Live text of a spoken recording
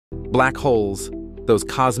Black holes, those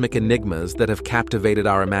cosmic enigmas that have captivated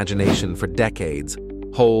our imagination for decades,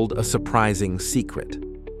 hold a surprising secret.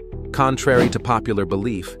 Contrary to popular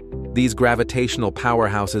belief, these gravitational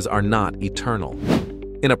powerhouses are not eternal.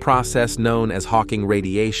 In a process known as Hawking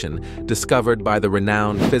radiation, discovered by the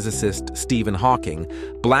renowned physicist Stephen Hawking,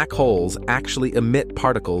 black holes actually emit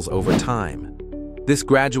particles over time. This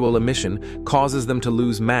gradual emission causes them to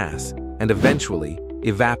lose mass and eventually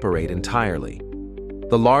evaporate entirely.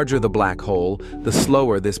 The larger the black hole, the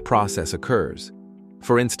slower this process occurs.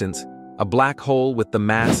 For instance, a black hole with the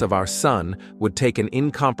mass of our Sun would take an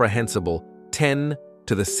incomprehensible 10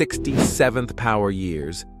 to the 67th power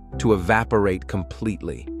years to evaporate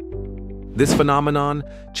completely. This phenomenon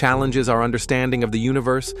challenges our understanding of the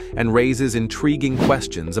universe and raises intriguing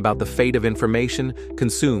questions about the fate of information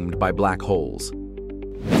consumed by black holes.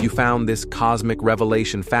 If you found this cosmic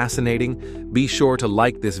revelation fascinating, be sure to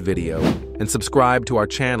like this video and subscribe to our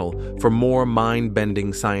channel for more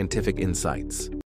mind-bending scientific insights.